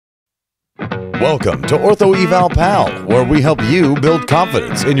Welcome to Ortho Eval Pal, where we help you build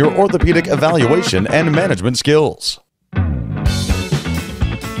confidence in your orthopedic evaluation and management skills.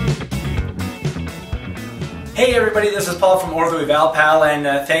 Hey everybody, this is Paul from Ortho Eval Pal,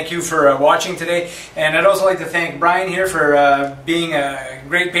 and thank you for watching today. And I'd also like to thank Brian here for being a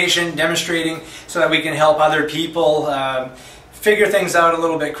great patient, demonstrating so that we can help other people figure things out a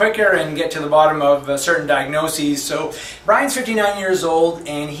little bit quicker and get to the bottom of certain diagnoses. So Brian's 59 years old,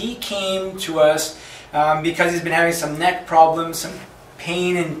 and he came to us because he's been having some neck problems, some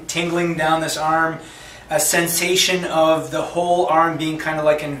pain and tingling down this arm, a sensation of the whole arm being kind of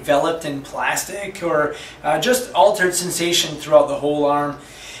like enveloped in plastic, or just altered sensation throughout the whole arm.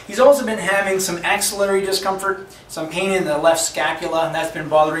 He's also been having some axillary discomfort, some pain in the left scapula, and that's been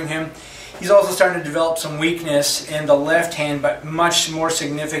bothering him. He's also starting to develop some weakness in the left hand, but much more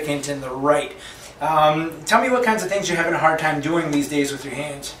significant in the right. Tell me what kinds of things you're having a hard time doing these days with your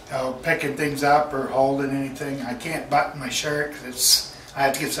hands. Oh, picking things up or holding anything. I can't button my shirt because I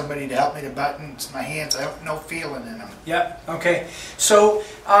have to get somebody to help me to button. It's my hands. I have no feeling in them. Yep. Okay. So,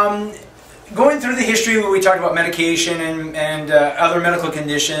 going through the history where we talked about medication and other medical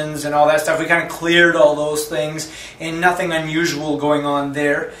conditions and all that stuff, we kind of cleared all those things and nothing unusual going on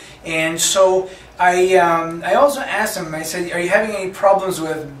there. And so I also asked him, I said, are you having any problems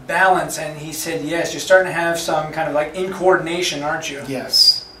with balance? And he said, yes, you're starting to have some kind of like incoordination, aren't you?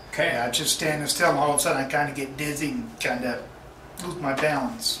 Yes. Okay. Yeah, just standing still and all of a sudden I kind of get dizzy and kind of lose my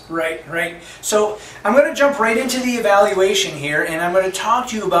balance. Right, right. So I'm going to jump right into the evaluation here, and I'm going to talk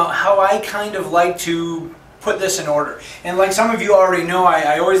to you about how I kind of like to put this in order. And like some of you already know,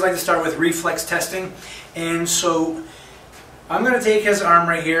 I always like to start with reflex testing. And so I'm going to take his arm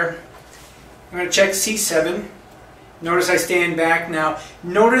right here. I'm going to check C7. Notice I stand back now.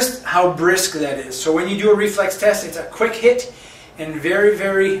 Notice how brisk that is. So when you do a reflex test, it's a quick hit and very,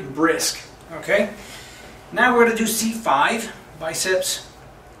 very brisk. Okay? Now we're going to do C5, biceps.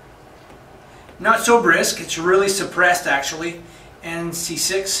 Not so brisk. It's really suppressed actually. And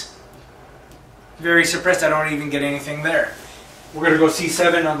C6, very suppressed. I don't even get anything there. We're going to go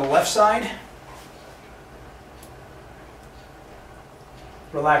C7 on the left side.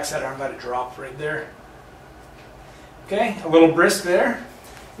 Relax that arm, let it drop right there. Okay, a little brisk there.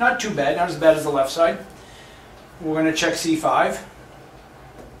 Not too bad, not as bad as the left side. We're going to check C5.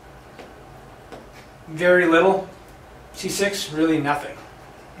 Very little. C6, really nothing.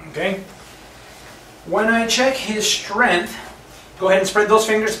 Okay. When I check his strength, go ahead and spread those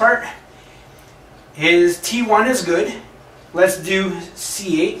fingers apart. His T1 is good. Let's do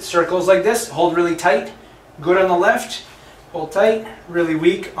C8, circles like this. Hold really tight. Good on the left. Hold tight, really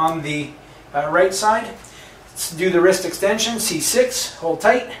weak on the right side. Let's do the wrist extension, C6, hold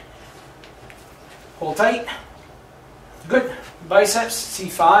tight. Hold tight. Good. Biceps,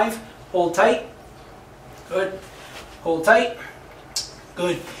 C5, hold tight. Good. Hold tight.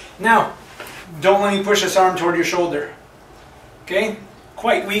 Good. Now, don't let me push this arm toward your shoulder. Okay?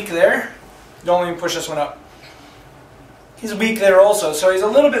 Quite weak there. Don't let me push this one up. He's weak there also, so he's a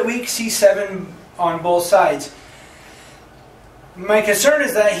little bit weak, C7 on both sides. My concern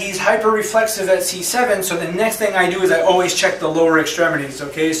is that he's hyperreflexive at C7, so the next thing I do is I always check the lower extremities,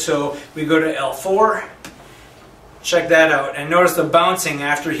 okay? So we go to L4, check that out, and notice the bouncing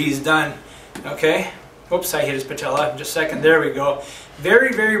after he's done, okay? Oops, I hit his patella, just a second, there we go.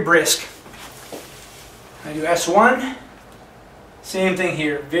 Very, very brisk. I do S1, same thing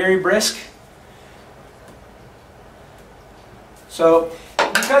here, very brisk. So,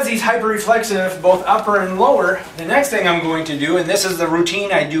 because he's hyperreflexive, both upper and lower, the next thing I'm going to do, and this is the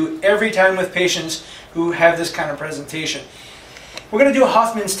routine I do every time with patients who have this kind of presentation. We're going to do a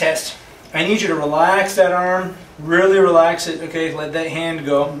Hoffman's test. I need you to relax that arm, really relax it, okay, let that hand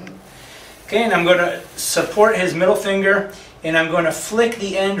go. Okay, and I'm going to support his middle finger, and I'm going to flick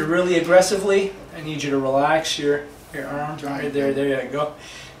the end really aggressively. I need you to relax your arm, right there, there you go.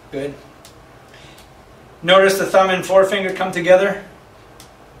 Good. Notice the thumb and forefinger come together.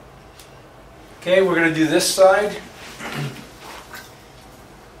 Okay, we're going to do this side.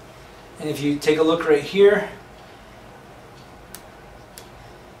 And if you take a look right here,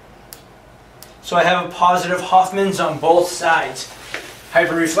 so I have a positive Hoffman's on both sides.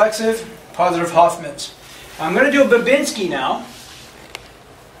 Hyperreflexive, positive Hoffman's. I'm going to do a Babinski now.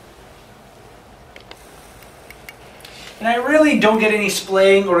 And I really don't get any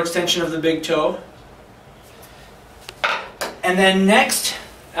splaying or extension of the big toe. And then next,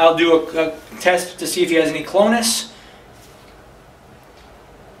 I'll do a test to see if he has any Clonus.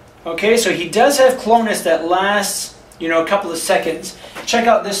 Okay, so he does have Clonus that lasts, a couple of seconds. Check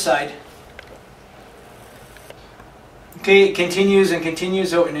out this side. Okay, it continues and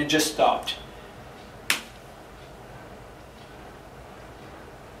continues, oh, and it just stopped.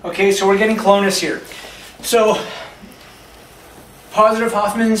 Okay, so we're getting Clonus here. So, Positive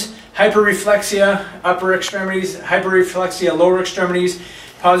Hoffman's, Hyperreflexia upper extremities, Hyperreflexia lower extremities,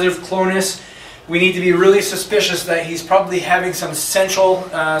 Positive Clonus. We need to be really suspicious that he's probably having some central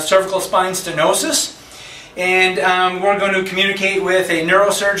cervical spine stenosis. And we're going to communicate with a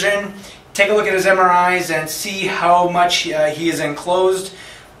neurosurgeon, take a look at his MRIs and see how much he is enclosed.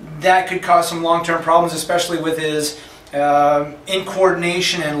 That could cause some long-term problems, especially with his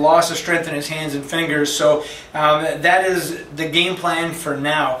incoordination and loss of strength in his hands and fingers. So that is the game plan for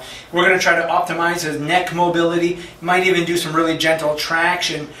now. We're going to try to optimize his neck mobility, might even do some really gentle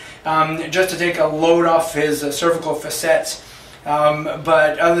traction just to take a load off his cervical facets.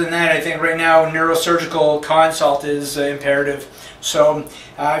 But other than that, I think right now neurosurgical consult is imperative. So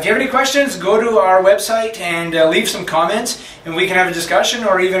if you have any questions, go to our website and leave some comments, and we can have a discussion,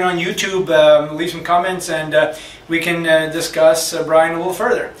 or even on YouTube, leave some comments and we can discuss Brian a little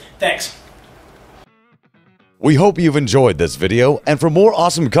further. Thanks. We hope you've enjoyed this video, and for more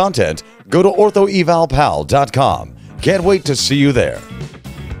awesome content, go to orthoevalpal.com. Can't wait to see you there.